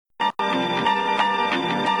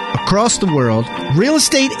across the world, real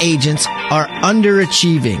estate agents are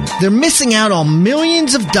underachieving. They're missing out on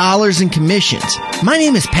millions of dollars in commissions. My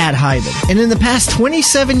name is Pat Hyben, and in the past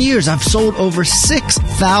 27 years, I've sold over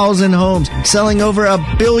 6,000 homes, selling over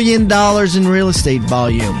 $1 billion in real estate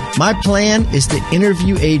volume. My plan is to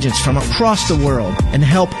interview agents from across the world and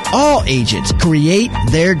help all agents create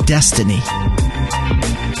their destiny.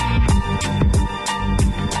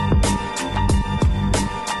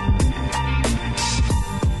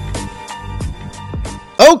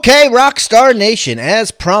 Okay, Rockstar Nation,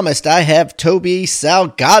 as promised, I have Toby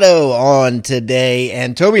Salgado on today,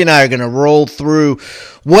 and Toby and I are going to roll through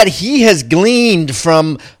what he has gleaned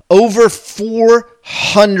from over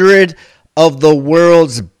 400 of the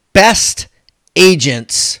world's best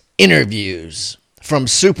agents' interviews from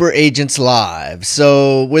Super Agents Live.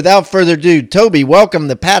 So, without further ado, Toby, welcome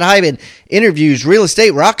to Pat Hyben Interviews Real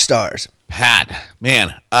Estate Rockstars. Pat,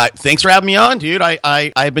 man, thanks for having me on, dude.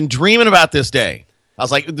 I've been dreaming about this day. I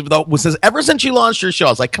was like, ever since you launched your show, I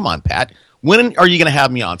was like, come on, Pat, when are you going to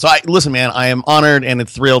have me on? So listen, man, I am honored and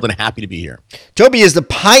thrilled and happy to be here. Toby is the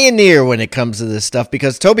pioneer when it comes to this stuff,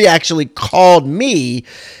 because Toby actually called me,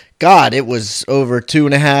 God, it was over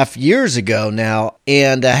 2.5 years ago now,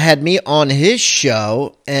 and had me on his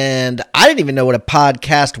show, and I didn't even know what a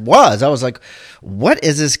podcast was. I was like, what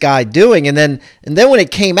is this guy doing? And then when it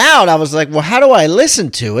came out, I was like, well, how do I listen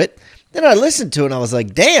to it? Then I listened to it and I was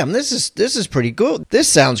like, damn, this is pretty cool. This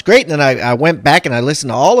sounds great. And then I went back and I listened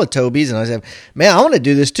to all of Toby's and I said, man, I want to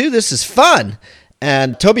do this too. This is fun.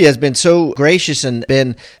 And Toby has been so gracious and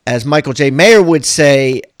been, as Michael J. Mayer would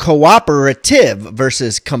say, cooperative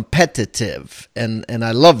versus competitive. And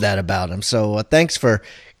I love that about him. So thanks for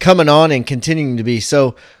coming on and continuing to be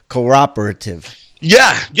so cooperative.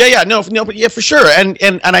 Yeah, no, but yeah, for sure, and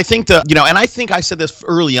I think and I think I said this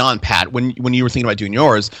early on, Pat, when you were thinking about doing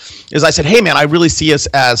yours, is I said, hey, man, I really see us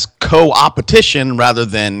as co-opetition rather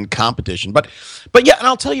than competition, but yeah, and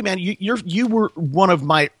I'll tell you, man, you were one of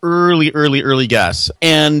my early guests,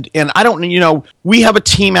 and I don't, we have a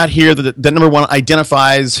team out here that number one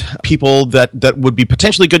identifies people that would be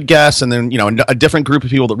potentially good guests, and then a different group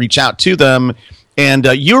of people that reach out to them. And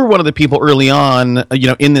you were one of the people early on,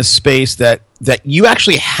 in this space that you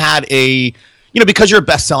actually had because you're a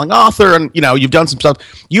best-selling author and, you've done some stuff.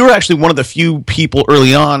 You were actually one of the few people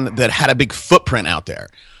early on that had a big footprint out there.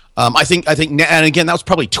 I think, and again, that was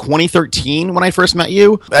probably 2013 when I first met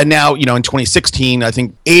you. And now, in 2016, I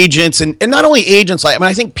think agents and not only agents,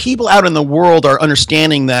 I think people out in the world are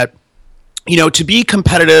understanding that, to be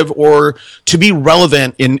competitive or to be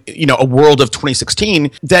relevant in, a world of 2016,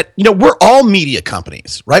 that, we're all media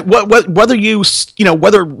companies, right? Whether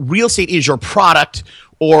whether real estate is your product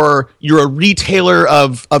or you're a retailer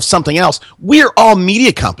of something else, we're all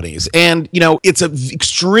media companies. And, it's an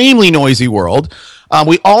extremely noisy world.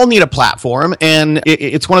 We all need a platform, and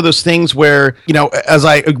it's one of those things where, we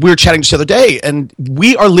were chatting just the other day, and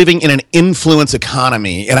we are living in an influence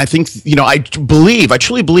economy. And I think, I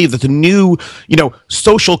truly believe that the new,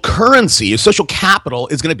 social currency, social capital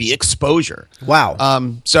is going to be exposure. Wow.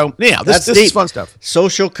 So yeah, this is fun stuff.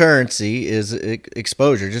 Social currency is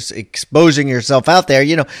exposure, just exposing yourself out there.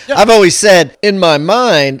 I've always said in my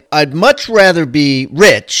mind, I'd much rather be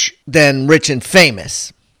rich than rich and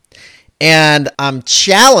famous. And I'm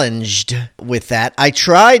challenged with that. I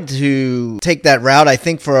tried to take that route, I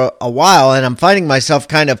think, for a while, and I'm finding myself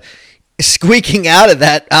kind of squeaking out of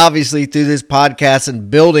that, obviously, through this podcast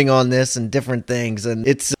and building on this and different things. And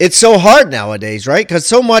it's so hard nowadays, right? Because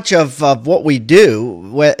so much of what we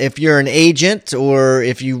do, if you're an agent or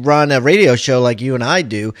if you run a radio show like you and I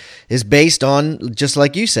do, is based on, just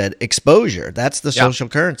like you said, exposure. That's the social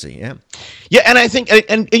currency, yeah. Yeah, and I think,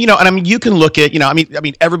 and I mean, you can look at, I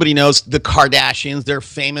mean, everybody knows the Kardashians; they're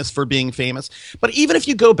famous for being famous. But even if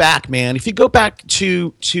you go back, man, if you go back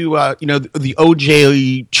to the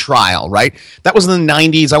OJ trial, right? That was in the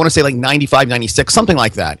 90s. I want to say like 95, 96, something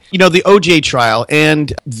like that. The OJ trial,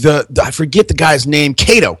 and I forget the guy's name,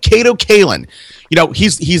 Kato Kaelin.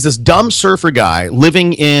 He's this dumb surfer guy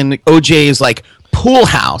living in OJ's like pool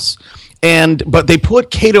house. But they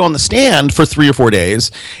put Kato on the stand for 3 or 4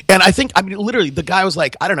 days. And literally the guy was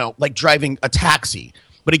like, I don't know, like driving a taxi.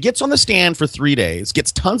 But he gets on the stand for 3 days,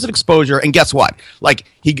 gets tons of exposure. And guess what? Like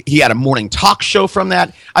he had a morning talk show from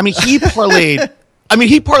that. I mean, he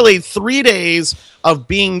parlayed 3 days of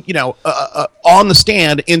being, on the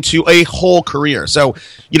stand into a whole career. So,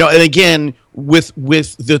 and again, with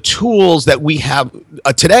the tools that we have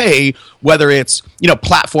today, whether it's,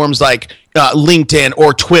 platforms like LinkedIn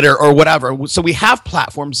or Twitter or whatever. So we have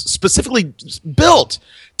platforms specifically built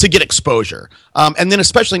to get exposure. And then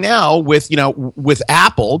especially now with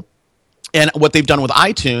Apple, and what they've done with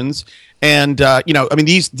iTunes. And,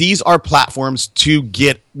 these are platforms to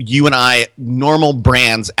get you and I, normal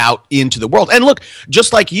brands, out into the world. And look,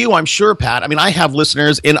 just like you, I'm sure, Pat, I have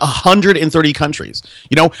listeners in 130 countries.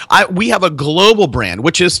 We have a global brand,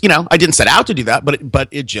 which is, I didn't set out to do that, but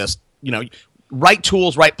it just, right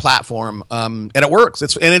tools, right platform, and it works.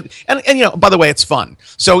 And by the way, it's fun.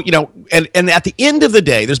 So, and at the end of the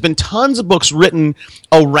day, there's been tons of books written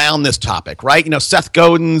around this topic, right? Seth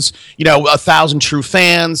Godin's, 1,000 True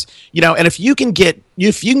Fans, and if you can get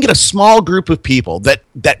a small group of people that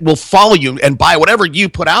will follow you and buy whatever you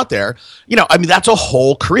put out there, that's a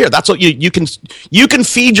whole career. That's what you can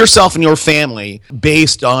feed yourself and your family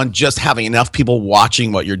based on just having enough people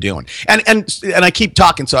watching what you're doing. And I keep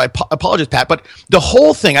talking, so I apologize, Pat, but the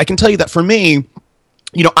whole thing, I can tell you that for me,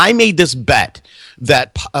 I made this bet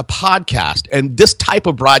that a podcast and this type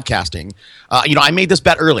of broadcasting, I made this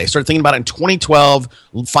bet early. I started thinking about it in 2012.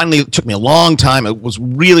 Finally, it took me a long time. It was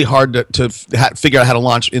really hard to figure out how to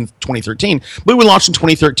launch in 2013. But we launched in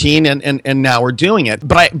 2013, and now we're doing it.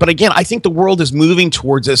 But again, I think the world is moving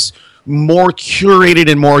towards this more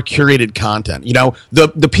curated content.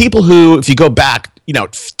 The people who, if you go back,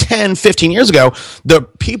 10, 15 years ago, the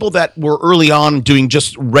people that were early on doing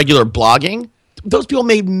just regular blogging, those people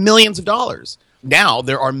made millions of dollars. Now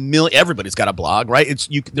there are everybody's got a blog, right?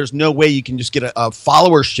 There's no way you can just get a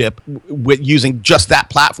followership with using just that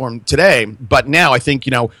platform today. But now I think,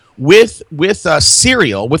 with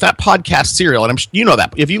Serial, with that podcast Serial, and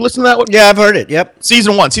that. If you listen to that one, yeah, I've heard it. Yep,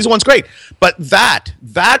 season one's great, but that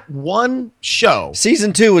one show,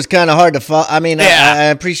 season 2 was kind of hard to follow. I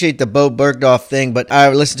appreciate the Bo Bergdorf thing, but I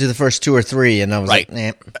listened to the first 2 or 3, and I was like,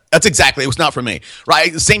 eh. That's exactly. It was not for me,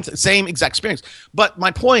 right? Same exact experience. But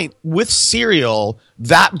my point with Serial,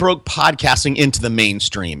 that broke podcasting into the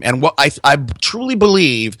mainstream, and what I truly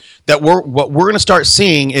believe that what we're going to start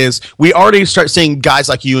seeing is we already start seeing guys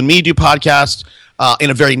like you and me do podcasts in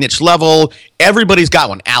a very niche level. Everybody's got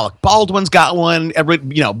one. Alec Baldwin's got one.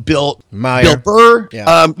 Bill Burr.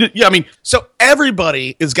 Yeah. So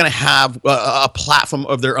everybody is going to have a platform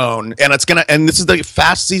of their own, and this is the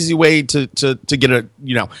fast, easy way to get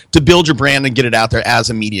to build your brand and get it out there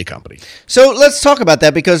as a media company. So let's talk about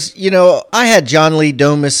that because, I had John Lee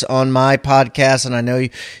Domas on my podcast, and I know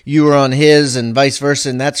you were on his and vice versa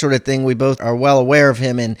and that sort of thing. We both are well aware of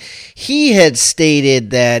him, and he had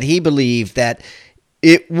stated that he believed that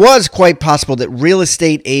it was quite possible that real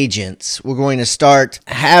estate agents were going to start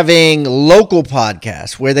having local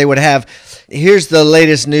podcasts where they would have, here's the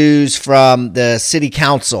latest news from the city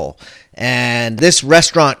council, and this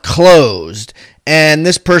restaurant closed, and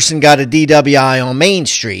this person got a DWI on Main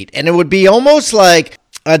Street. And it would be almost like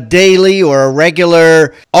a daily or a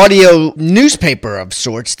regular audio newspaper of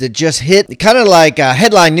sorts that just hit, kind of like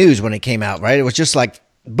headline news when it came out, right? It was just like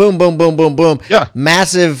boom, boom, boom, boom, boom. Yeah.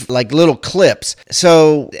 Massive, like little clips.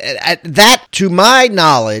 So that, to my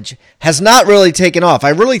knowledge, has not really taken off. I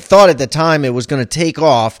really thought at the time it was going to take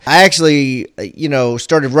off. I actually,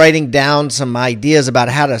 started writing down some ideas about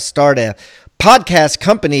how to start a podcast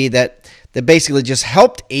company that basically just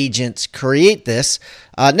helped agents create this.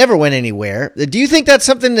 Never went anywhere. Do you think that's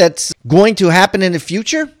something that's going to happen in the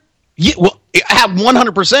future? Yeah, well, I have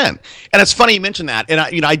 100%, and it's funny you mentioned that. And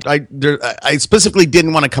I specifically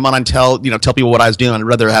didn't want to come on and tell people what I was doing. I'd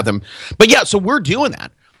rather have them. But yeah, so we're doing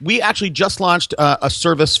that. We actually just launched a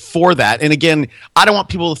service for that. And again, I don't want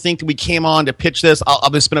people to think that we came on to pitch this. I'll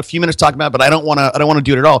just spend a few minutes talking about it, but I don't want to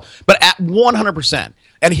do it at all. But at 100%.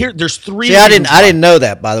 And here, there's 3. See, I didn't know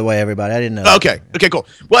that, by the way, everybody. I didn't know. Okay, cool.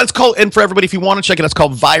 Well, it's called, and for everybody, if you want to check it, it's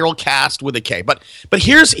called Viralcast with a K. But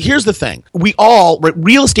here's the thing: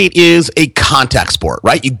 real estate is a contact sport,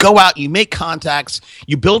 right? You go out, you make contacts,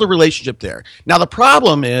 you build a relationship there. Now, the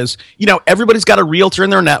problem is, everybody's got a realtor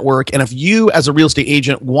in their network, and if you, as a real estate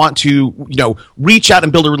agent, want to, reach out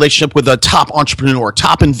and build a relationship with a top entrepreneur,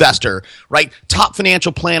 top investor, right, top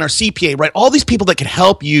financial planner, CPA, right, all these people that can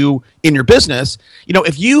help you in your business,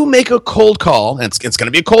 if you make a cold call, and it's going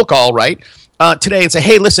to be a cold call, right, today, and say,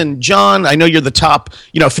 hey, listen, John, I know you're the top,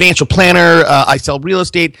 financial planner. I sell real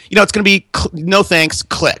estate. It's going to be no thanks,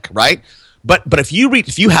 click, right? But if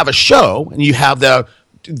you have a show and you have the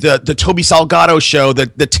Toby Salgado show,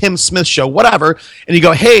 the Tim Smith show, whatever, and you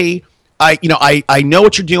go, hey, I know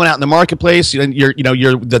what you're doing out in the marketplace. You're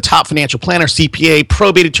the top financial planner, CPA,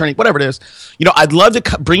 probate attorney, whatever it is. I'd love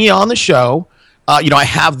to bring you on the show. I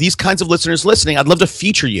have these kinds of listeners listening. I'd love to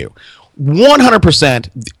feature you.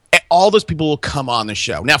 100%, all those people will come on the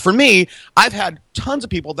show. Now, for me, I've had tons of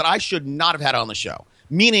people that I should not have had on the show,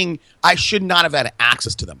 meaning I should not have had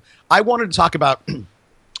access to them. I wanted to talk about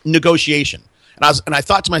negotiation. And I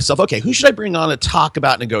thought to myself, okay, who should I bring on to talk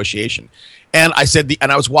about negotiation? And I said,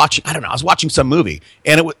 and I was watching, I don't know, I was watching some movie,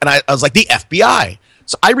 and I was like, the FBI.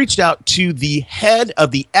 So I reached out to the head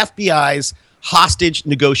of the FBI's hostage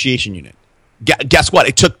negotiation unit. Guess what?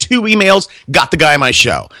 It took 2 emails, got the guy on my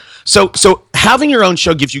show. So having your own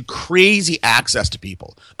show gives you crazy access to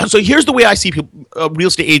people. And so here's the way I see people, real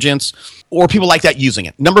estate agents or people like that using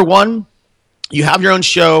it. Number one, you have your own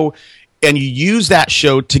show and you use that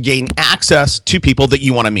show to gain access to people that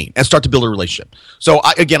you want to meet and start to build a relationship. So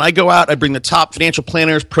I go out, I bring the top financial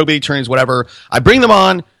planners, probate attorneys, whatever. I bring them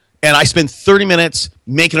on and I spend 30 minutes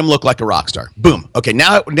making them look like a rock star. Boom. Okay,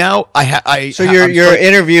 now So you're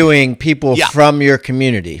interviewing people from your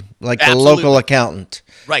community, like Absolutely. The local accountant.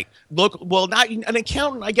 Right. Well, not an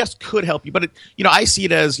accountant, I guess, could help you, but I see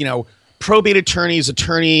it as probate attorneys,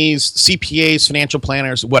 CPAs, financial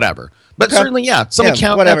planners, whatever. But certainly, some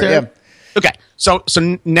accountant out there. Yeah. Okay, so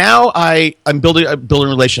now I'm building a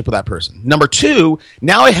relationship with that person. Number 2,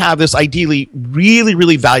 now I have this ideally really,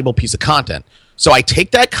 really valuable piece of content. So I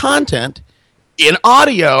take that content in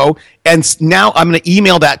audio, and now I'm going to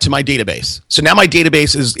email that to my database. So now my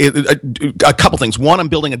database is a couple things. One, I'm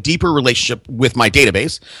building a deeper relationship with my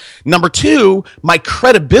database. Number 2, my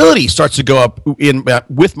credibility starts to go up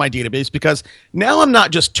with my database, because now I'm not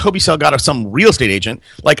just Toby Salgado, some real estate agent.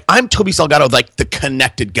 Like, I'm Toby Salgado, like the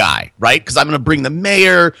connected guy, right? Because I'm going to bring the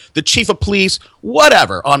mayor, the chief of police,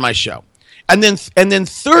 whatever on my show. And then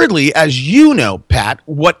thirdly, as you know, Pat,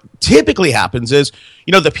 what typically happens is,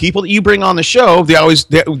 the people that you bring on the show, they always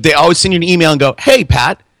send you an email and go, "Hey,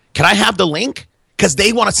 Pat, can I have the link?" Because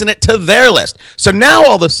they want to send it to their list. So now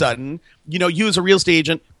all of a sudden, you as a real estate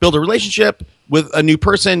agent build a relationship with a new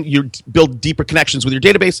person, you build deeper connections with your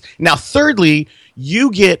database. Now, thirdly,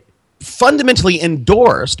 you get fundamentally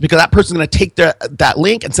endorsed because that person's going to take that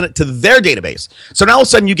link and send it to their database. So now all of a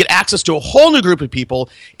sudden you get access to a whole new group of people,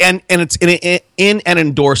 and it's in an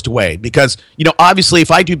endorsed way. Because obviously,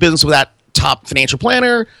 if I do business with that top financial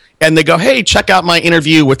planner and they go, "Hey, check out my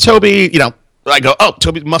interview with Toby," I go, "Oh,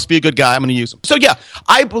 Toby must be a good guy. I'm going to use him." So yeah,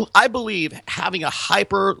 I believe having a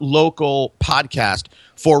hyper local podcast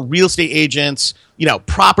for real estate agents,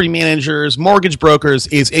 property managers, mortgage brokers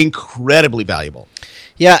is incredibly valuable.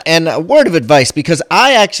 Yeah, and a word of advice, because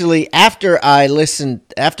I actually, after I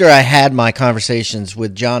had my conversations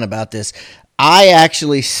with John about this, I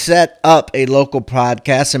actually set up a local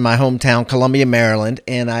podcast in my hometown, Columbia, Maryland,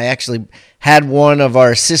 and I actually had one of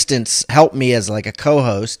our assistants help me as like a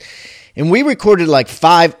co-host, and we recorded like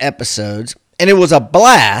 5 episodes, and it was a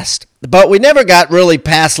blast. But we never got really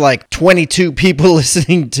past like 22 people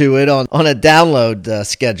listening to it on a download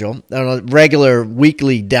schedule, on a regular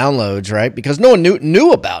weekly downloads, right? Because no one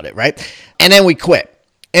knew about it, right? And then we quit.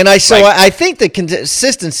 And I think the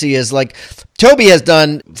consistency is like, Toby has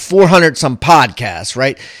done 400 some podcasts,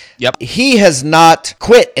 right? Yep. He has not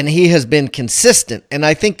quit, and he has been consistent. And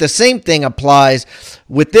I think the same thing applies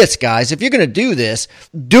with this, guys. If you're going to do this,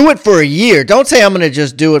 do it for a year. Don't say I'm going to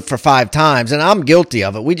just do it for 5 times. And I'm guilty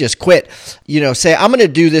of it. We just quit. Say I'm going to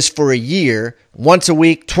do this for a year, once a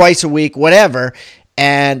week, twice a week, whatever,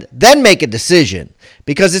 and then make a decision,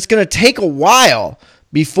 because it's going to take a while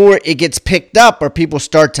before it gets picked up or people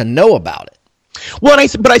start to know about it. Well,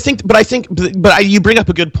 but you bring up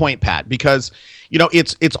a good point, Pat, because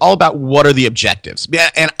it's all about what are the objectives.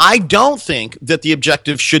 And I don't think that the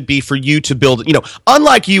objective should be for you to build,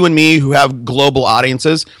 unlike you and me who have global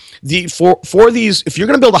audiences, for these, if you're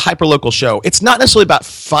going to build a hyperlocal show, it's not necessarily about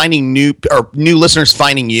finding new listeners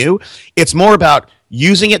finding you. It's more about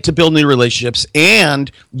using it to build new relationships and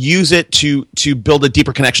use it to build a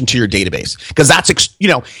deeper connection to your database. Because that's,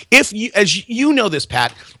 if you, as you know this,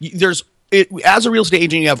 Pat, as a real estate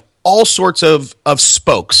agent, you have all sorts of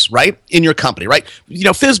spokes, right, in your company, right?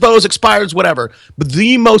 FSBOs, expireds, whatever. But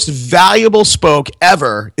the most valuable spoke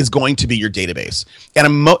ever is going to be your database.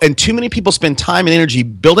 And too many people spend time and energy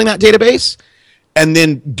building that database and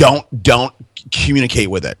then don't communicate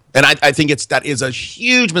with it. And I think that is a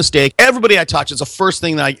huge mistake. Everybody I talk to, is the first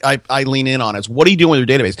thing that I lean in on is, what are you doing with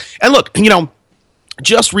your database? And look,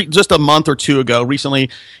 just a month or two ago, recently,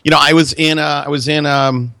 I was in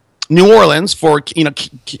New Orleans for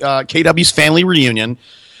KW's family reunion.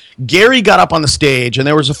 Gary got up on the stage, and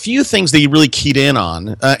there was a few things that he really keyed in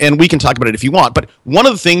on, and we can talk about it if you want. But one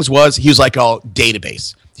of the things was, he was like, "Oh,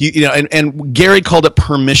 database." And Gary called it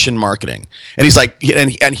permission marketing, and he's like, and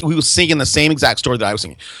he was singing the same exact story that I was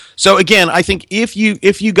singing. So again, I think if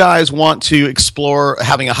you guys want to explore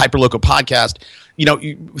having a hyperlocal podcast,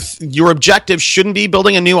 your objective shouldn't be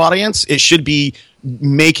building a new audience. It should be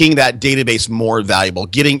making that database more valuable,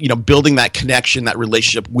 building that connection, that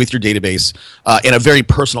relationship with your database in a very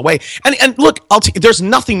personal way. And look, there's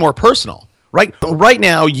nothing more personal, right? Right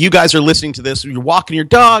now, you guys are listening to this. You're walking your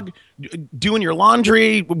dog, doing your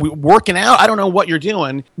laundry, working out. I don't know what you're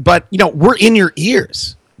doing, but we're in your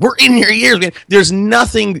ears. We're in your ears, man. There's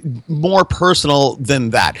nothing more personal than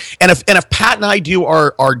that. And if Pat and I do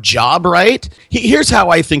our job right, here's how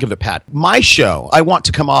I think of it, Pat. My show, I want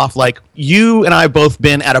to come off like you and I have both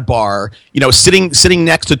been at a bar, sitting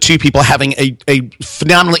next to two people having a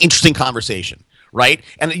phenomenally interesting conversation. Right.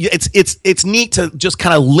 And it's neat to just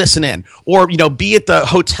kind of listen in, or, be at the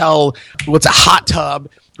hotel, what's a hot tub.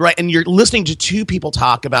 Right. And you're listening to two people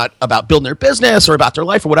talk about building their business or about their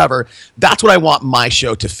life or whatever. That's what I want my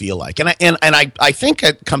show to feel like. And I think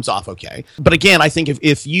it comes off okay. But again, I think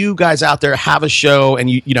if you guys out there have a show and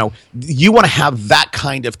you want to have that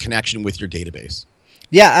kind of connection with your database.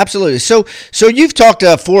 Yeah, absolutely. So you've talked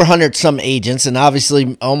to 400 some agents, and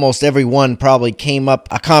obviously almost everyone probably came up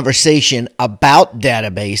a conversation about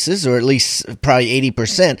databases, or at least probably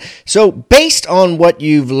 80%. So based on what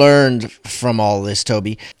you've learned from all this,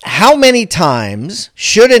 Toby, how many times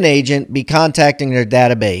should an agent be contacting their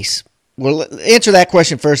database? Well, answer that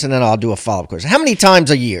question first, and then I'll do a follow-up question. How many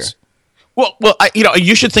times a year? Well,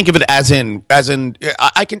 you should think of it as in.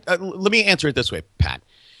 I can let me answer it this way, Pat.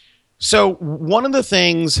 So one of the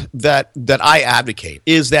things that I advocate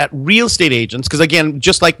is that real estate agents, because again,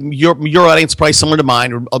 just like your audience is probably similar to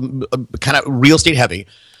mine, kind of real estate heavy,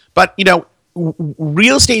 but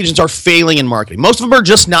real estate agents are failing in marketing. Most of them are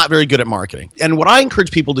just not very good at marketing. And what I encourage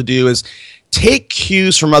people to do is take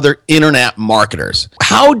cues from other internet marketers.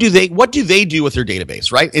 What do they do with their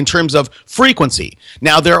database, right? In terms of frequency.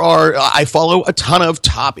 Now I follow a ton of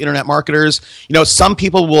top internet marketers. Some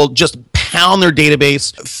people will just pound their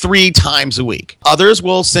database 3 times a week. Others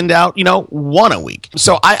will send out, 1 a week.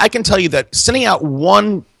 So I can tell you that sending out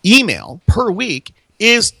 1 email per week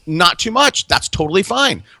is not too much. That's totally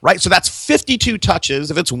fine, right? So that's 52 touches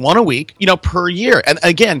if it's 1 a week, per year. And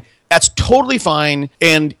again, that's totally fine.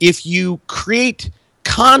 And if you create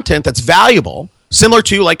content that's valuable, similar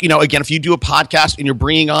to again, if you do a podcast and you're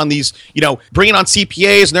bringing on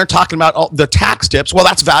CPAs and they're talking about all the tax tips, well,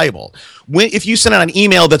 that's valuable. If you send out an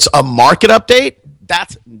email that's a market update,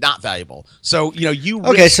 that's not valuable. So,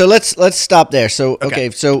 Okay, so let's stop there. So,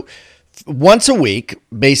 so once a week,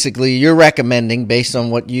 basically, you're recommending, based on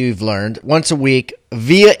what you've learned, once a week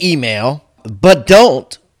via email, but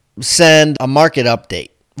don't send a market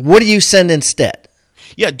update. What do you send instead?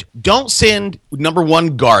 Yeah, don't send, number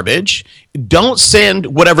one, garbage. Don't send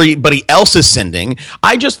whatever anybody else is sending.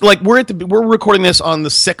 I just, we're recording this on the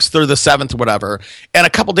 6th or the 7th or whatever, and a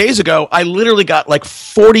couple days ago, I literally got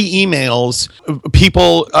 40 emails,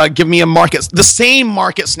 people give me the same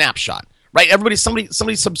market snapshot. Right? Somebody,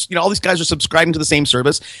 all these guys are subscribing to the same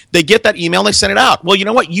service. They get that email and they send it out. Well, you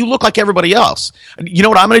know what? You look like everybody else. You know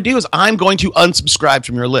what I'm going to do is I'm going to unsubscribe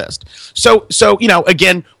from your list. So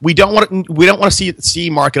again, we don't want to see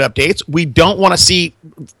market updates. We don't want to see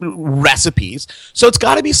recipes. So it's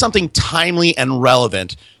got to be something timely and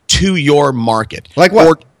relevant to your market. Like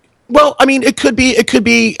what? Well, I mean, it could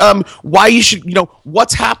be why you should,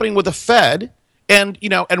 what's happening with the Fed. And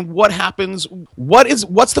and what happens?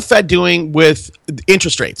 What's the Fed doing with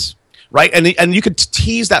interest rates, right? And you could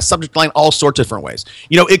tease that subject line all sorts of different ways.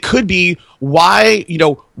 It could be why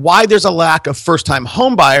there's a lack of first-time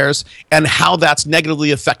home buyers and how that's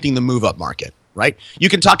negatively affecting the move-up market, right? You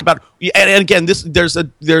can talk about, and again,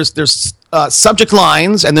 there's subject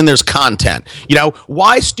lines, and then there's content.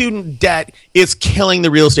 Why student debt is killing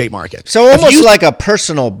the real estate market. So almost like a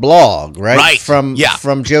personal blog, right? Right.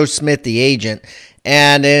 From Joe Smith, the agent.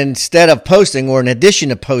 And instead of posting, or in addition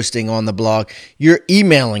to posting on the blog, you're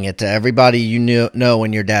emailing it to everybody you know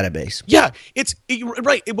in your database. Yeah,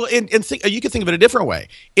 right. Well, and you can think of it a different way.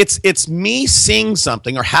 It's me seeing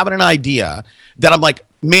something or having an idea that I'm like,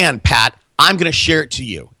 man, Pat, I'm going to share it to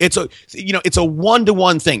you. It's a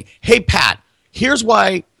one-to-one thing. Hey, Pat, here's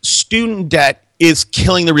why student debt is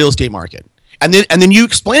killing the real estate market. And then you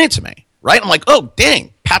explain it to me, right? I'm like, oh,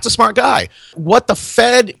 dang, Pat's a smart guy. What the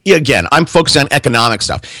Fed, again, I'm focused on economic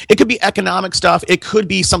stuff. It could be economic stuff. It could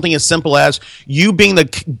be something as simple as you being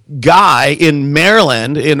the guy in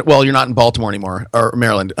Maryland. You're not in Baltimore anymore, or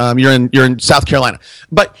Maryland. You're in South Carolina.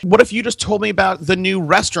 But what if you just told me about the new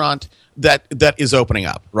restaurant that is opening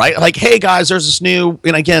up, right? Like, hey guys, there's this new,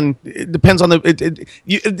 and again, it depends on this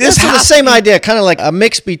is the same idea, kind of like a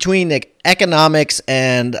mix between the economics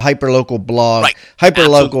and hyperlocal blog, right.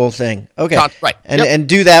 Hyperlocal thing. Okay, right. And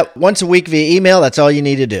do that once a week via email. That's all you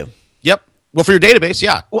need to do. Yep. Well, for your database,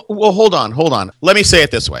 yeah. Well, hold on. Let me say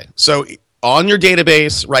it this way. So on your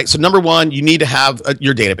database, right? So number one, you need to have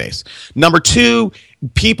your database. Number two,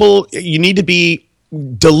 you need to be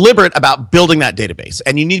deliberate about building that database.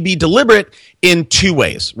 And you need to be deliberate in two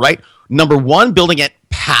ways, right? Number one, building it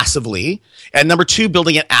passively. And number two,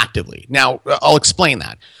 building it actively. Now, I'll explain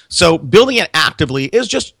that. So building it actively is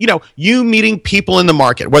just, you meeting people in the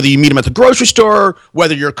market, whether you meet them at the grocery store,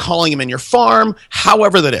 whether you're calling them in your farm,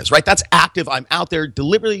 however that is, right? That's active. I'm out there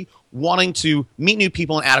deliberately wanting to meet new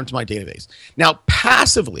people and add them to my database. Now,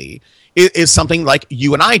 passively is something like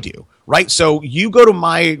you and I do, right? So you go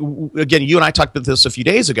to again, you and I talked about this a few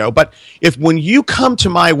days ago, but when you come to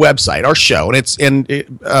my website, our show, and it's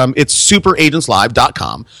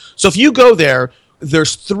superagentslive.com. So if you go there,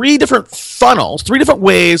 there's three different funnels, three different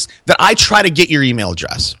ways that I try to get your email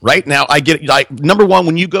address, right? Now, number one,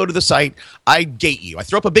 when you go to the site, I gate you. I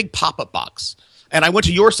throw up a big pop-up box. And I went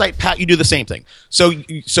to your site, Pat, you do the same thing. So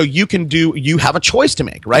you have a choice to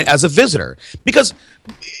make, right, as a visitor. Because,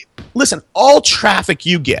 listen, all traffic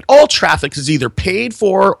is either paid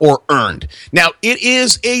for or earned. Now, it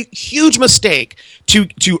is a huge mistake to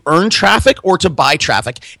earn traffic or to buy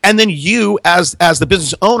traffic. And then you, as the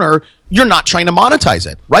business owner, you're not trying to monetize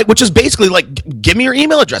it, right? Which is basically like, give me your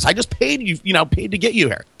email address. I just paid you, paid to get you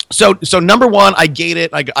here. So number one, I gate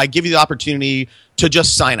it. I give you the opportunity to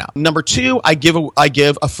just sign up. Number two, I give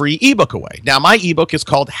a free ebook away. Now, my ebook is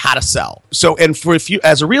called How to Sell. So, and if you,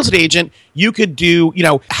 as a real estate agent, you could do,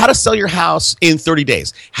 how to sell your house in 30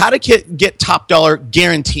 days, how to get top dollar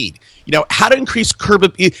guaranteed. How to increase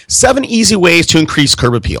 7 easy ways to increase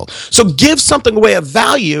curb appeal. So give something away of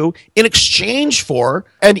value in exchange for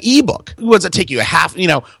an ebook. What does it take you?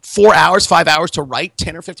 4 hours, 5 hours to write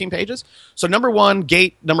 10 or 15 pages? So number one,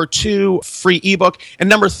 gate. Number two, free ebook. And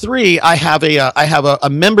number three, I have a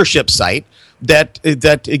membership site that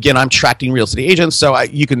again, I'm tracking real estate agents. So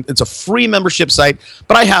it's a free membership site,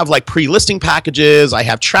 but I have like pre-listing packages. I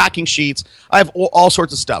have tracking sheets. I have all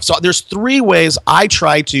sorts of stuff. So there's 3 ways I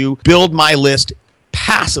try to build my list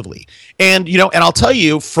passively. And, and I'll tell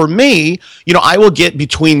you, for me, I will get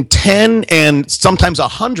between 10 and sometimes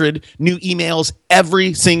 100 new emails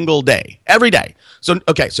every single day, every day. So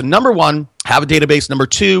number one, have a database. Number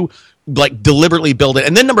two, deliberately build it.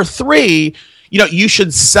 And then number three, you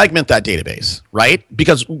should segment that database, right?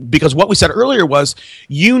 Because what we said earlier was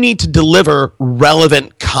you need to deliver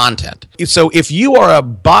relevant content. So if you are a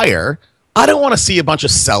buyer, I don't want to see a bunch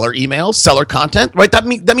of seller emails, seller content, right? That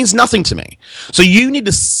means nothing to me. So you need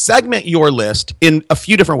to segment your list in a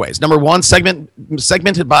few different ways. Number one,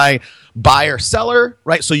 segmented by buyer seller,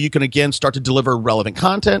 right? So you can again start to deliver relevant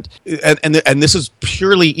content, and this is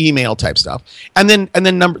purely email type stuff. And then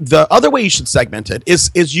the other way you should segment it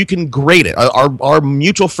is you can grade it. Our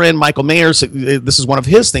mutual friend Michael Mayers, this is one of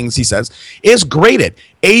his things he says, is grade it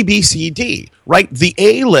A, B, C, D, right? The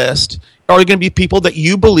A list are going to be people that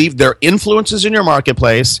you believe they're influencers in your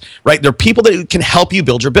marketplace, right? They're people that can help you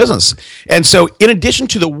build your business. And so in addition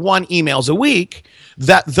to the 1 emails a week,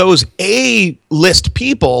 that those A list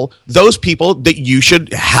people, those people that you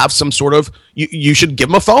should have some sort of, you should give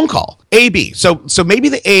them a phone call. A, B. So maybe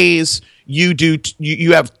the A's, you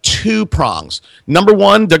have 2 prongs. Number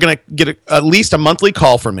one, they're going to get at least a monthly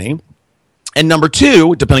call from me. And number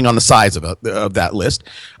two, depending on the size of that list,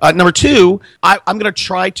 number two, I'm going to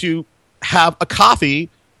try to have a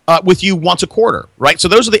coffee with you once a quarter, right? So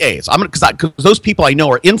those are the A's. Because those people I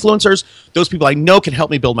know are influencers. Those people I know can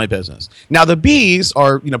help me build my business. Now the B's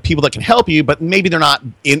are people that can help you, but maybe they're not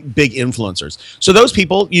big influencers. So those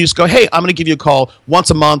people, you just go, hey, I'm going to give you a call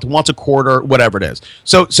once a month, once a quarter, whatever it is.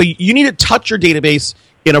 So you need to touch your database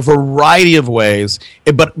in a variety of ways,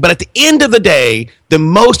 but at the end of the day, the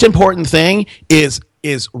most important thing is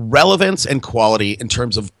relevance and quality in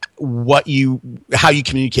terms of how you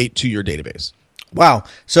communicate to your database. Wow.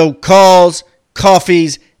 So calls,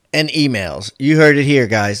 coffees, and emails. You heard it here,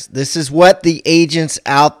 guys. This is what the agents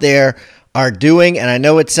out there are doing. And I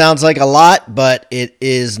know it sounds like a lot, but it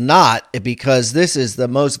is not, because this is the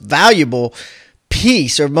most valuable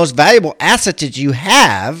piece or most valuable asset that you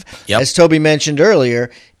have, as Toby mentioned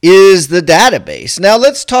earlier, is the database. Now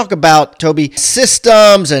let's talk about, Toby,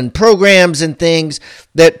 systems and programs and things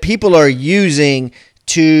that people are using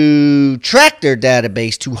to track their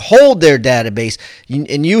database, to hold their database.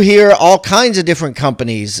 And you hear all kinds of different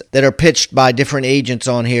companies that are pitched by different agents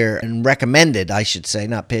on here, and recommended, I should say,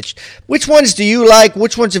 not pitched. Which ones do you like?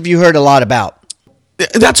 Which ones have you heard a lot about?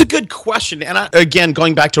 That's a good question. And again,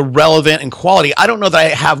 going back to relevant and quality, I don't know that I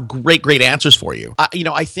have great answers for you.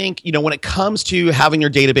 I think, when it comes to having your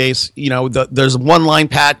database, there's one line,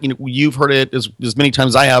 Pat, you've heard it as many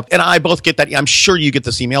times as I have, and I both get that. I'm sure you get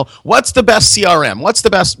this email. What's the best CRM? What's the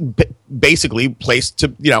best basically place to,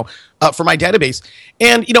 for my database.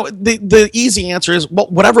 And, the easy answer is, well,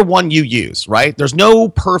 whatever one you use, right? There's no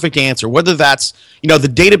perfect answer, whether that's, the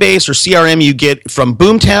database or CRM you get from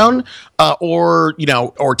Boomtown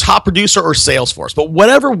or Top Producer or Salesforce. But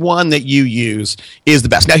whatever one that you use is the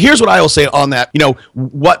best. Now, here's what I will say on that,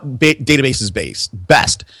 what database is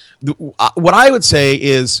best. What I would say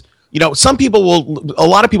is, a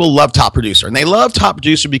lot of people love Top Producer, and they love Top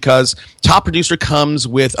Producer because Top Producer comes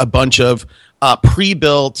with a bunch of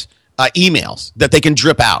pre-built emails that they can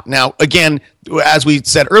drip out. Now, again, as we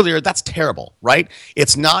said earlier, that's terrible, right?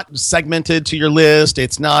 It's not segmented to your list.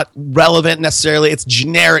 It's not relevant necessarily. It's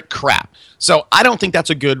generic crap. So I don't think that's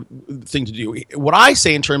a good thing to do. What I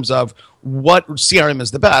say in terms of what CRM is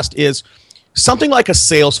the best is something like a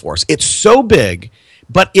Salesforce. It's so big,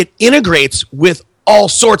 but it integrates with all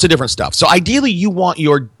sorts of different stuff. So ideally, you want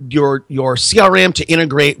your CRM to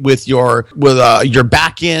integrate with your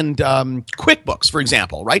back end QuickBooks, for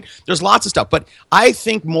example, right? There's lots of stuff, but I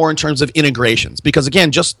think more in terms of integrations because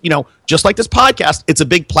again, just like this podcast, it's a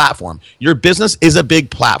big platform. Your business is a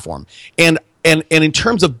big platform, and in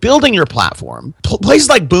terms of building your platform, places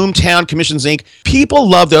like Boomtown, Commissions Inc., people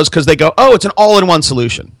love those because they go, oh, it's an all-in-one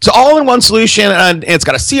solution. It's an all-in-one solution, and it's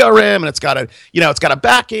got a CRM, and it's got a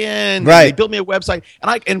back end. Right. They built me a website,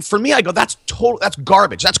 and for me, I go, that's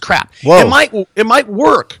garbage. That's crap. Whoa. It might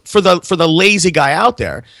work for the lazy guy out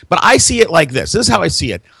there, but I see it like this. This is how I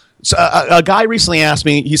see it. So a guy recently asked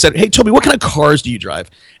me, he said, hey, Toby, what kind of cars do you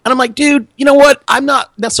drive? And I'm like, dude, you know what? I'm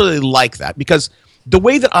not necessarily like that because the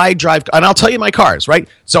way that I drive, and I'll tell you my cars, right?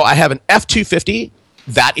 So I have an F-250.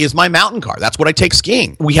 That is my mountain car. That's what I take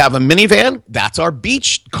skiing. We have a minivan. That's our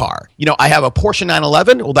beach car. I have a Porsche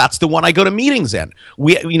 911. Well, that's the one I go to meetings in.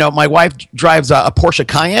 My wife drives a Porsche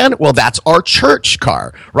Cayenne. Well, that's our church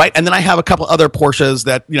car, right? And then I have a couple other Porsches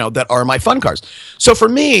that, that are my fun cars. So for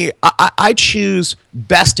me, I choose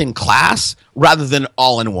best in class rather than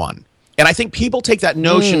all in one. And I think people take that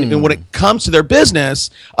notion and when it comes to their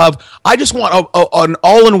business of, I just want an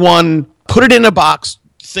all-in-one, put it in a box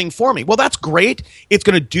thing for me. Well, that's great. It's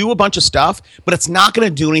going to do a bunch of stuff, but it's not going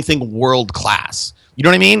to do anything world-class. You know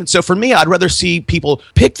what I mean? So for me, I'd rather see people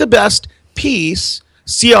pick the best piece,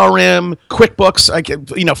 CRM,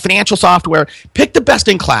 QuickBooks, financial software, pick the best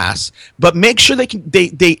in class, but make sure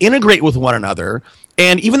they integrate with one another.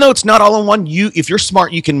 And even though it's not all in one, if you're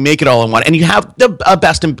smart, you can make it all in one, and you have a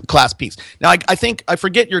best in class piece. Now, I think I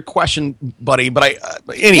forget your question, buddy, but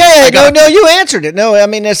anyway. No, you answered it. No, I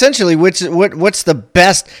mean essentially, what's the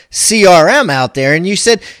best CRM out there? And you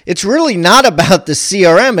said it's really not about the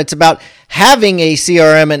CRM; it's about having a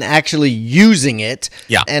CRM and actually using it,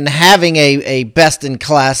 and having a best in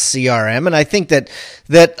class CRM. And I think that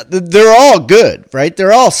they're all good, right?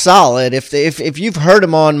 They're all solid. If you've heard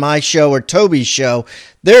them on my show or Toby's show,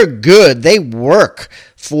 they're good. They work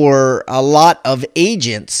for a lot of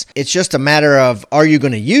agents. It's just a matter of, are you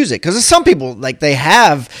going to use it? Because some people, like, they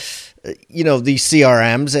have, these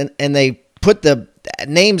CRMs and they put the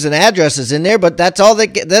names and addresses in there, but that's all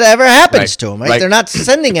that ever happens to them, right? They're not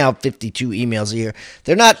sending out 52 emails a year.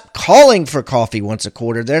 They're not calling for coffee once a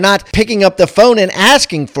quarter. They're not picking up the phone and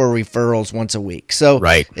asking for referrals once a week. So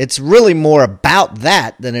it's really more about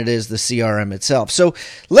that than it is the CRM itself. So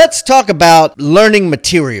let's talk about learning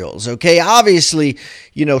materials, okay? Obviously,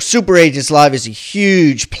 Super Agents Live is a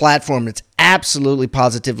huge platform. It's absolutely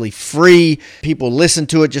positively free. People listen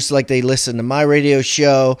to it just like they listen to my radio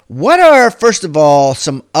show. What are, first of all,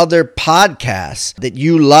 some other podcasts that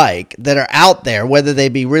you like that are out there, whether they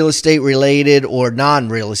be real estate related or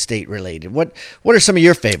non-real estate related? What are some of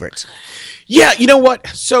your favorites? Yeah, you know what?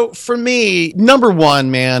 So for me, number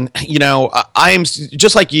one, man, I am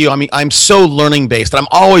just like you. I mean, I'm so learning based. I'm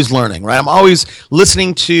always learning, right? I'm always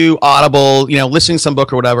listening to Audible, listening to some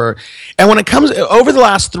book or whatever. And when it comes over the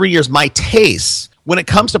last 3 years, my taste, when it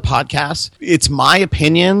comes to podcasts, it's my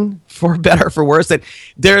opinion, for better or for worse, that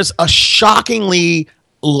there's a shockingly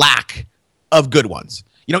lack of good ones.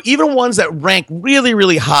 Even ones that rank really,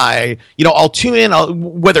 really high, I'll tune in,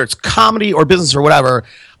 whether it's comedy or business or whatever.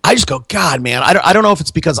 I just go, God, man, I don't know if it's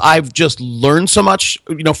because I've just learned so much,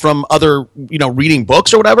 from other, reading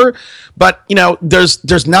books or whatever, but,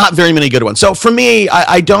 there's not very many good ones. So for me,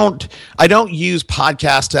 I don't use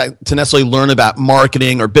podcasts to necessarily learn about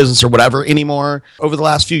marketing or business or whatever anymore. Over the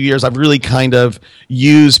last few years, I've really kind of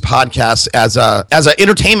used podcasts as an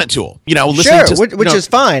entertainment tool, listening which is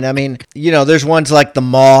fine. I mean, there's ones like The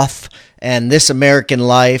Moth and This American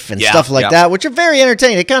Life and stuff like yeah. that, which are very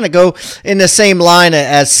entertaining. They kind of go in the same line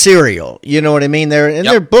as Serial. You know what I mean?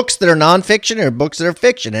 They're books that are nonfiction or books that are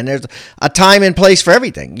fiction, and there's a time and place for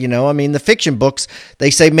everything. You know, I mean, the fiction books,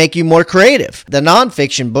 they say, make you more creative. The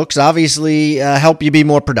nonfiction books obviously help you be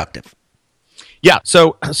more productive. Yeah.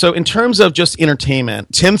 So in terms of just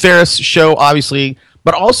entertainment, Tim Ferriss show, obviously,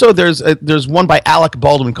 but also there's one by Alec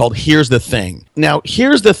Baldwin called Here's the Thing. Now,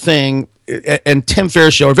 Here's the Thing and Tim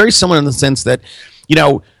Ferriss show are very similar in the sense that, you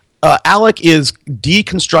know, Alec is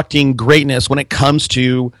deconstructing greatness when it comes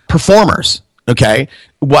to performers. Okay,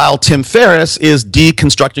 while Tim Ferriss is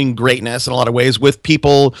deconstructing greatness in a lot of ways with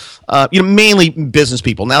people, mainly business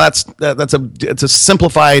people. Now it's a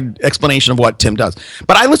simplified explanation of what Tim does.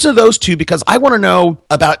 But I listen to those two because I want to know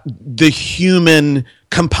about the human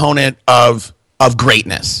component of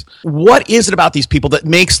greatness. What is it about these people that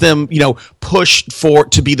makes them, push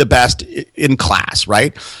to be the best in class,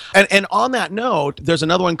 right? And on that note, there's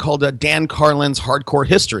another one called Dan Carlin's Hardcore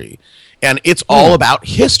History. And it's all about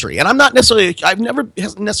history. And I've never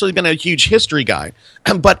necessarily been a huge history guy,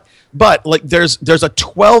 but like there's a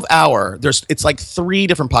 12-hour, it's like 3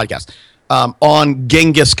 different podcasts on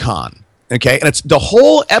Genghis Khan. Okay. And it's the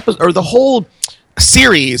whole episode or the whole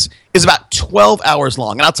series is about 12 hours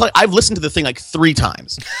long. And I'll tell you, I've listened to the thing like 3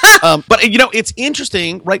 times. But it's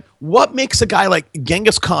interesting, right? What makes a guy like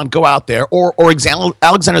Genghis Khan go out there or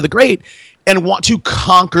Alexander the Great and want to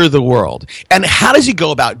conquer the world? And how does he go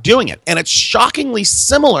about doing it? And it's shockingly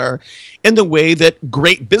similar in the way that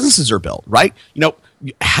great businesses are built, right?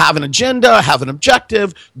 Have an agenda, have an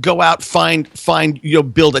objective, go out, find,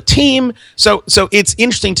 build a team. So it's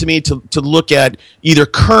interesting to me to look at either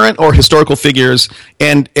current or historical figures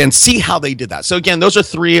and see how they did that. So again, those are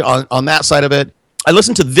 3 on that side of it. I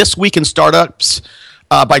listened to This Week in Startups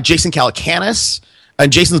by Jason Calacanis.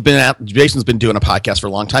 And Jason's been doing a podcast for a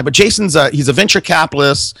long time, but he's a venture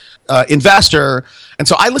capitalist, investor, and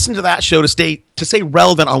so I listened to that show to stay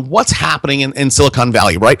relevant on what's happening in Silicon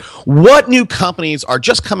Valley, right? What new companies are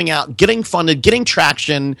just coming out, getting funded, getting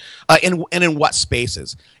traction, and in what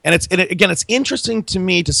spaces? And it's interesting to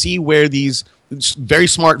me to see where these very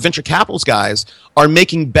smart venture capitalist guys are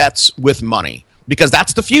making bets with money. Because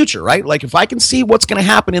that's the future, right? Like if I can see what's going to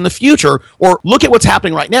happen in the future or look at what's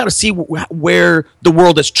happening right now to see where the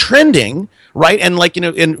world is trending, right? And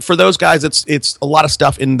and for those guys, it's a lot of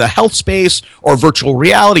stuff in the health space or virtual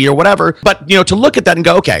reality or whatever. But, to look at that and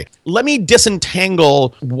go, okay, let me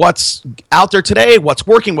disentangle what's out there today, what's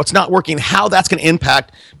working, what's not working, how that's going to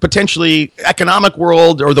impact potentially economic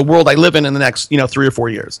world or the world I live in the next, 3 or 4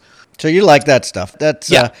 years. So you like that stuff. That's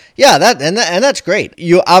that's great.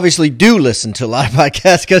 You obviously do listen to a lot of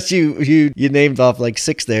podcasts because you named off like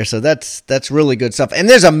 6 there. So that's really good stuff. And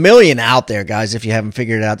there's a million out there, guys, if you haven't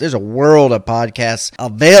figured it out. There's a world of podcasts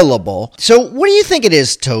available. So what do you think it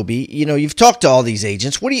is, Toby? You've talked to all these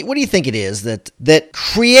agents. What do you think it is that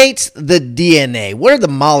creates the DNA? What are the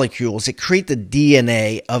molecules that create the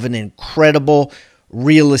DNA of an incredible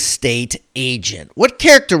real estate agent? What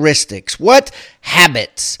characteristics, what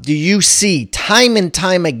habits do you see time and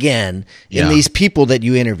time again in these people that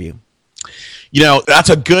you interview? That's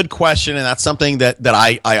a good question, and that's something that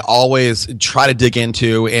I always try to dig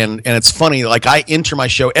into. And it's funny, like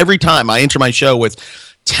every time I enter my show with,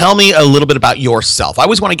 tell me a little bit about yourself. I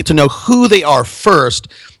always want to get to know who they are first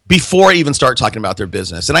before I even start talking about their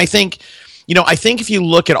business. And I think if you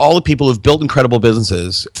look at all the people who've built incredible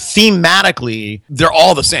businesses, thematically, they're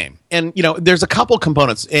all the same. And, there's a couple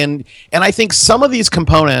components. And I think some of these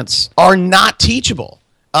components are not teachable.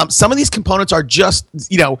 Some of these components are just,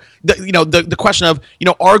 the question of,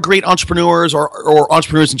 are great entrepreneurs or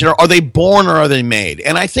entrepreneurs in general, are they born or are they made?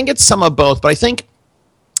 And I think it's some of both. But I think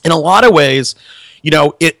in a lot of ways,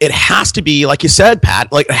 it has to be, like you said,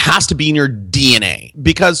 Pat, like it has to be in your DNA.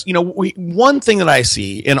 Because, one thing that I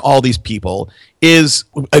see in all these people is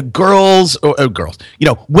girls,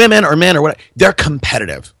 women or men or whatever, they're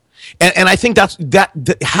competitive. And I think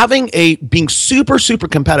that being super, super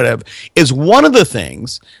competitive is one of the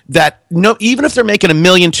things that even if they're making $1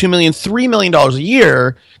 million, $2 million, $3 million a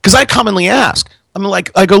year, because I commonly ask,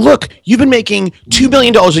 I go, look, you've been making $2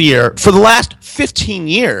 million a year for the last 15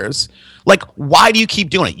 years. Like, why do you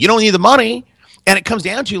keep doing it? You don't need the money. And it comes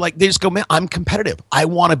down to they just go, man, I'm competitive. I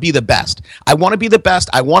want to be the best. I want to be the best.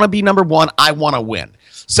 I want to be number one. I want to win.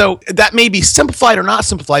 So that may be simplified or not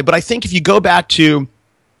simplified, but I think if you go back to,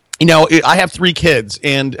 I have 3 kids,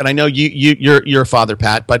 and I know you're a father,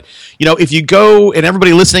 Pat. But if you go, and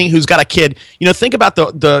everybody listening who's got a kid, think about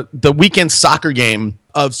the weekend soccer game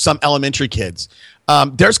of some elementary kids.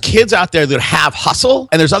 There's kids out there that have hustle,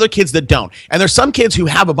 and there's other kids that don't. And there's some kids who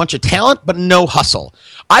have a bunch of talent, but no hustle.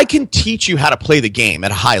 I can teach you how to play the game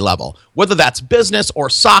at a high level, whether that's business or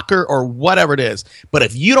soccer or whatever it is. But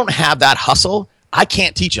if you don't have that hustle, I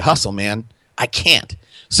can't teach you hustle, man. I can't.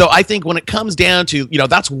 So I think when it comes down to,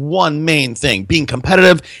 that's one main thing, being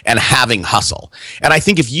competitive and having hustle. And I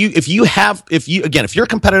think if you're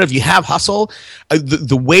competitive, you have hustle,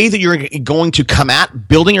 the way that you're going to come at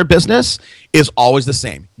building your business is always the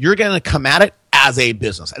same. You're going to come at it as a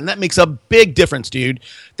business. And that makes a big difference, dude.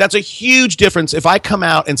 That's a huge difference if I come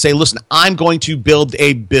out and say, listen, I'm going to build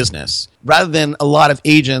a business, rather than a lot of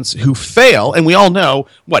agents who fail. And we all know,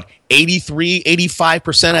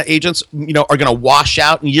 85% of agents, are going to wash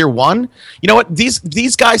out in year one. You know what? These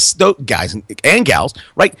guys and gals,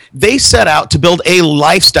 right? They set out to build a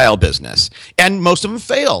lifestyle business, and most of them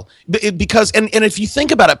fail because, and if you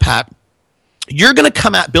think about it, Pat, you're going to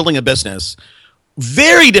come at building a business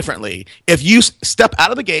very differently if you step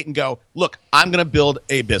out of the gate and go, look, I'm going to build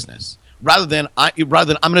a business, rather than I'm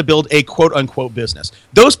going to build a quote unquote business.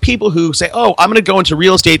 Those people who say, oh, I'm going to go into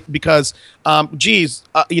real estate because, I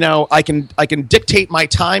can dictate my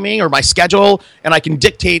timing or my schedule, and I can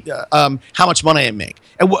dictate how much money I make.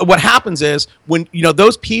 And what happens is when,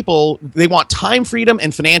 those people, they want time freedom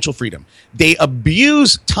and financial freedom. They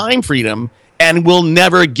abuse time freedom and will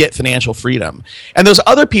never get financial freedom. And those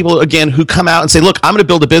other people, again, who come out and say, look, I'm going to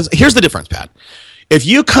build a business. Here's the difference, Pat. If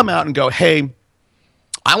you come out and go, hey,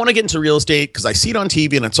 I want to get into real estate because I see it on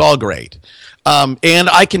TV and it's all great, and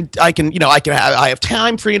I have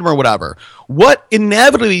time freedom or whatever. What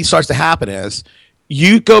inevitably starts to happen is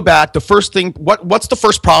you go back. The first thing, what's the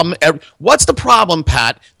first problem? What's the problem,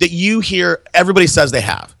 Pat, that you hear everybody says they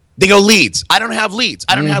have? They go, leads. I don't have leads.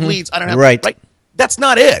 I don't have leads. I don't have right. That's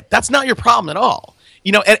not it. That's not your problem at all.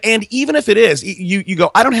 And even if it is, you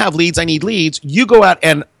go, I don't have leads, I need leads. You go out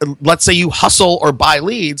and let's say you hustle or buy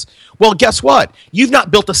leads. Well, guess what? You've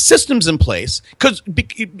not built the systems in place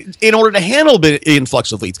in order to handle the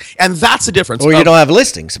influx of leads. And that's the difference. Or you don't have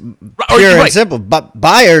listings. Pure and simple. But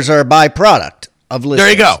buyers are a byproduct of listings.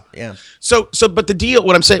 There you go. Yeah. So, but the deal,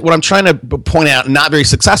 what I'm trying to point out, not very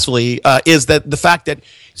successfully, is that the fact that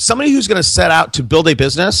somebody who's going to set out to build a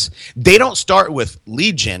business, they don't start with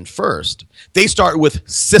lead gen first. They start with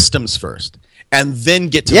systems first, and then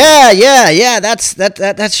get to yeah.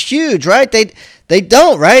 That's huge, right? They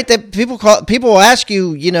don't, right? People will ask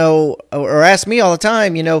you, or ask me all the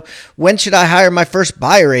time, when should I hire my first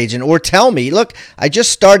buyer agent? Or tell me, look, I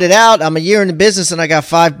just started out. I'm a year in the business, and I got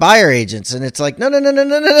 5 buyer agents, and it's like,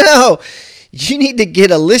 no. You need to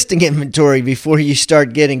get a listing inventory before you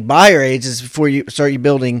start getting buyer agents, before you start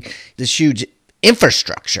building this huge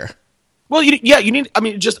infrastructure. Well, you need. I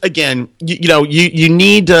mean, just again, you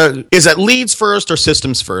need to. Is it leads first or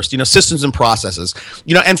systems first? Systems and processes.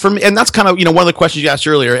 And that's kind of one of the questions you asked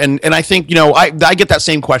earlier. And I think I get that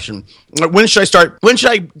same question. When should I start? When should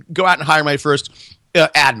I go out and hire my first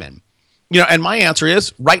admin? And my answer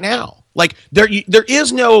is right now. Like there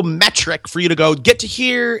is no metric for you to go get to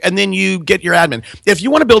here and then you get your admin. If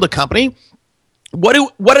you want to build a company,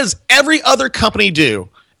 what does every other company do?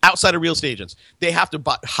 Outside of real estate agents, they have to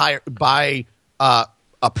buy a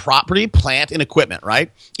property, plant, and equipment, right?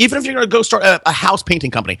 Even if you're going to go start a house painting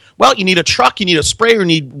company, well, you need a truck, you need a sprayer, you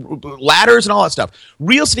need ladders, and all that stuff.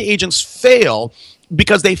 Real estate agents fail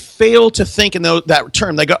because they fail to think in that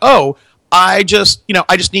term. They go, oh, I just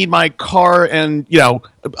need my car and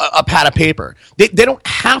a pad of paper. They don't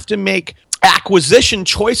have to make acquisition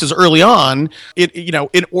choices early on,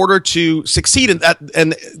 in order to succeed in that,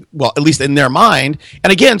 and well, at least in their mind.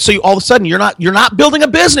 And again, so all of a sudden you're not building a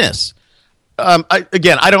business. I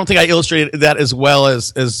don't think I illustrated that as well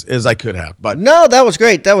as I could have. But no, that was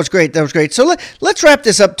great. So let's wrap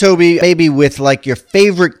this up, Toby, maybe with like your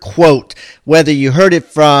favorite quote, whether you heard it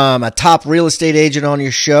from a top real estate agent on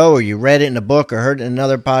your show, or you read it in a book, or heard it in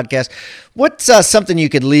another podcast. What's something you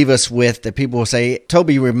could leave us with that people will say,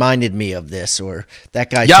 Toby reminded me of this, or that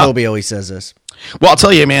guy Toby always says this? Well, I'll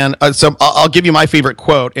tell you, man. So I'll give you my favorite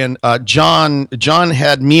quote. And John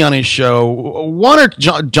had me on his show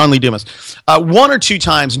John Lee Dumas, 1 or 2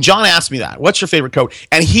 times. And John asked me that. What's your favorite quote?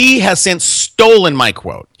 And he has since stolen my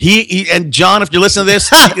quote. He and John, if you're listening to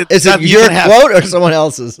this, is it your quote or someone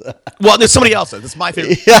else's? Well, there's somebody else's. It's my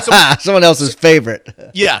favorite. Yeah, someone else's favorite.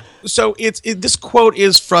 Yeah. So this quote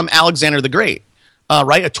is from Alexander the Great.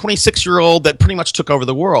 Right, a 26-year-old that pretty much took over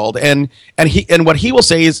the world, and what he will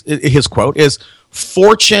say is his quote is,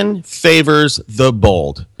 "Fortune favors the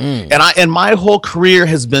bold," and my whole career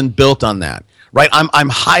has been built on that. Right, I'm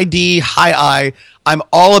high D, high I. I'm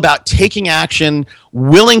all about taking action,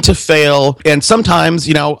 willing to fail, and sometimes,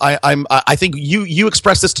 I think you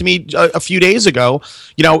expressed this to me a few days ago.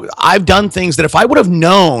 I've done things that if I would have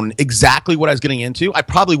known exactly what I was getting into, I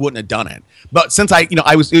probably wouldn't have done it. But since I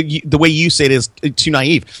was, the way you say it is too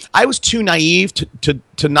naive. I was too naive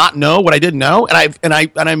to not know what I didn't know, and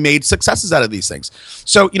I made successes out of these things.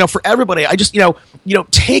 So for everybody, I just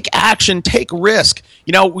take action, take risk.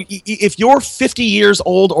 If you're 50 years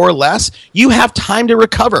old or less, you have time to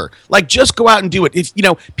recover. Like, just go out and do it.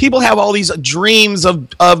 If people have all these dreams of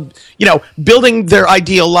building their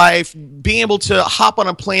ideal life, being able to hop on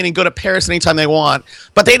a plane and go to Paris anytime they want,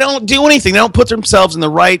 but they don't do anything. They don't put themselves in the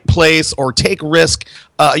right place or take risk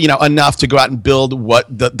enough to go out and build what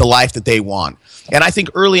the life that they want. And I think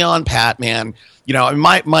early on, Pat, man, ever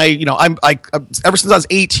since I was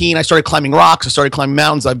 18, I started climbing rocks. I started climbing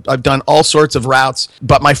mountains. I've done all sorts of routes.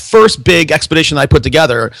 But my first big expedition that I put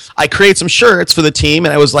together, I created some shirts for the team.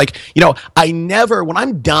 And I was like, I never, when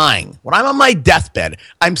I'm dying, when I'm on my deathbed,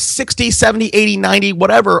 I'm 60, 70, 80, 90,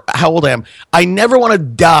 whatever, how old I am, I never want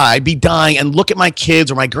to be dying and look at my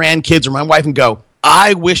kids or my grandkids or my wife and go,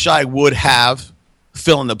 I wish I would have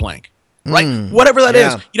fill in the blank. Right? Whatever that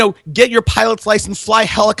is, get your pilot's license, fly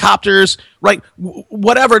helicopters, right?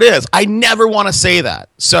 Whatever it is. I never want to say that.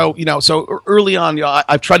 So, so early on,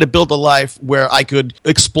 I've tried to build a life where I could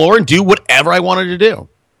explore and do whatever I wanted to do.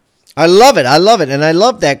 I love it. And I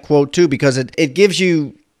love that quote too, because it gives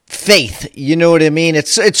you faith. You know what I mean?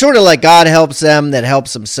 It's sort of like God helps them that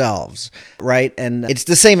helps themselves, right? And it's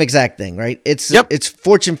the same exact thing, right? It's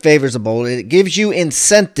fortune favors the bold. It gives you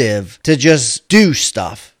incentive to just do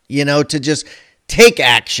stuff. To just take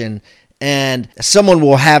action, and someone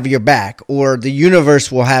will have your back, or the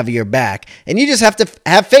universe will have your back. And you just have to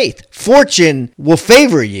have faith. Fortune will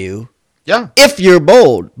favor you if you're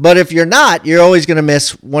bold. But if you're not, you're always going to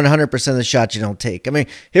miss 100% of the shots you don't take. I mean,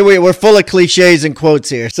 we're full of cliches and quotes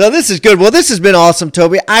here. So this is good. Well, this has been awesome,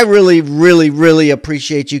 Toby. I really, really, really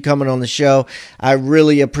appreciate you coming on the show. I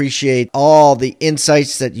really appreciate all the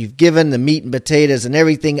insights that you've given, the meat and potatoes and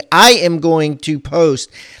everything. I am going to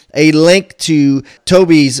post a link to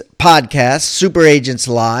Toby's podcast, Super Agents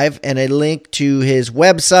Live, and a link to his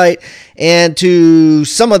website and to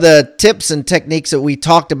some of the tips and techniques that we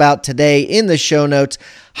talked about today in the show notes.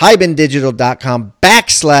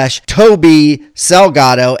 HibanDigital.com/Toby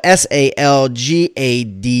Salgado, Salgado.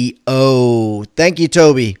 Thank you,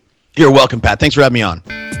 Toby. You're welcome, Pat. Thanks for having me on.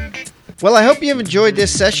 Well, I hope you've enjoyed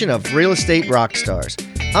this session of Real Estate Rockstars.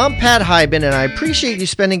 I'm Pat Hiban, and I appreciate you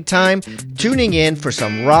spending time tuning in for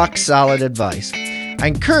some rock-solid advice. I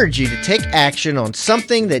encourage you to take action on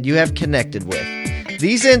something that you have connected with.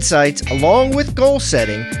 These insights, along with goal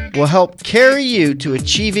setting, will help carry you to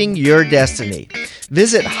achieving your destiny.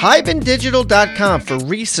 Visit HibanDigital.com for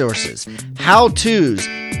resources, how-tos,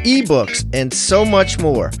 ebooks, and so much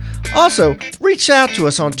more. Also, reach out to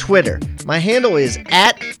us on Twitter. My handle is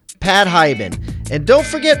 @Pat Hiban. And don't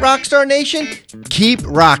forget, Rockstar Nation, keep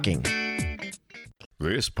rocking.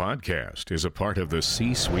 This podcast is a part of the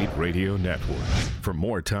C-Suite Radio Network. For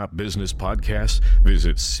more top business podcasts,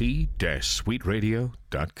 visit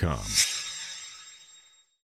c-suiteradio.com.